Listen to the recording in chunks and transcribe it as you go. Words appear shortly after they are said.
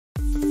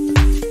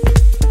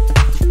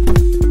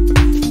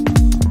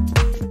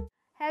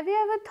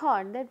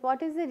thought that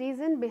what is the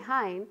reason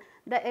behind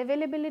the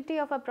availability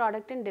of a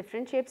product in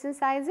different shapes and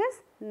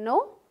sizes?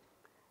 No?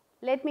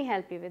 Let me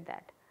help you with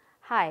that.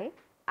 Hi,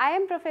 I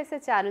am Professor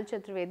Charul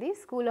Chaturvedi,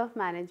 School of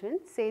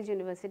Management, Sage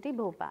University,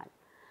 Bhopal.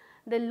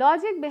 The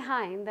logic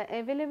behind the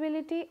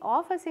availability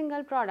of a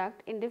single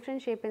product in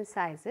different shapes and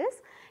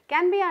sizes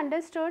can be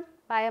understood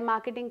by a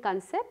marketing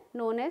concept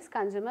known as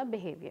consumer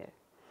behavior.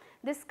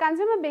 This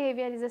consumer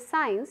behavior is a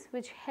science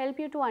which help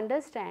you to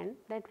understand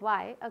that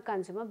why a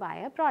consumer buy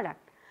a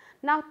product.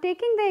 Now,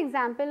 taking the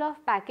example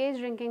of packaged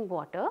drinking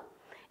water,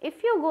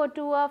 if you go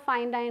to a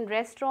fine dine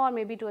restaurant or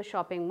maybe to a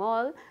shopping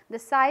mall, the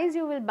size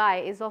you will buy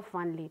is of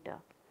 1 liter.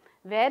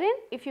 Wherein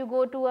if you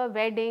go to a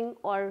wedding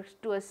or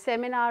to a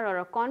seminar or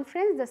a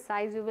conference, the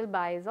size you will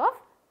buy is of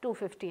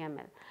 250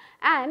 ml.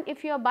 And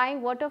if you are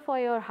buying water for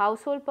your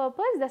household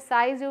purpose, the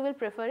size you will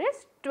prefer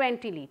is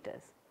 20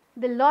 liters.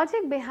 The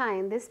logic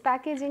behind this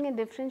packaging in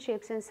different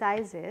shapes and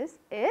sizes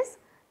is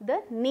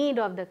the need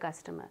of the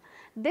customer.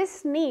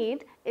 This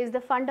need is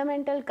the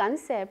fundamental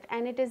concept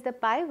and it is the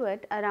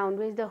pivot around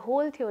which the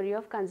whole theory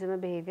of consumer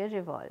behavior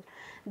revolves.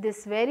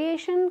 This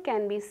variation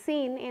can be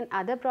seen in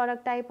other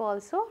product type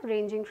also,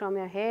 ranging from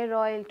your hair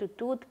oil to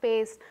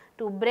toothpaste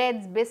to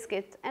breads,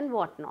 biscuits and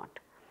whatnot.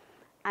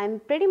 I am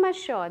pretty much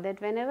sure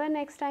that whenever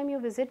next time you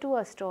visit to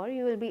a store,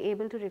 you will be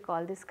able to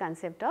recall this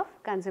concept of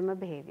consumer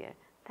behavior.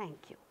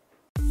 Thank you.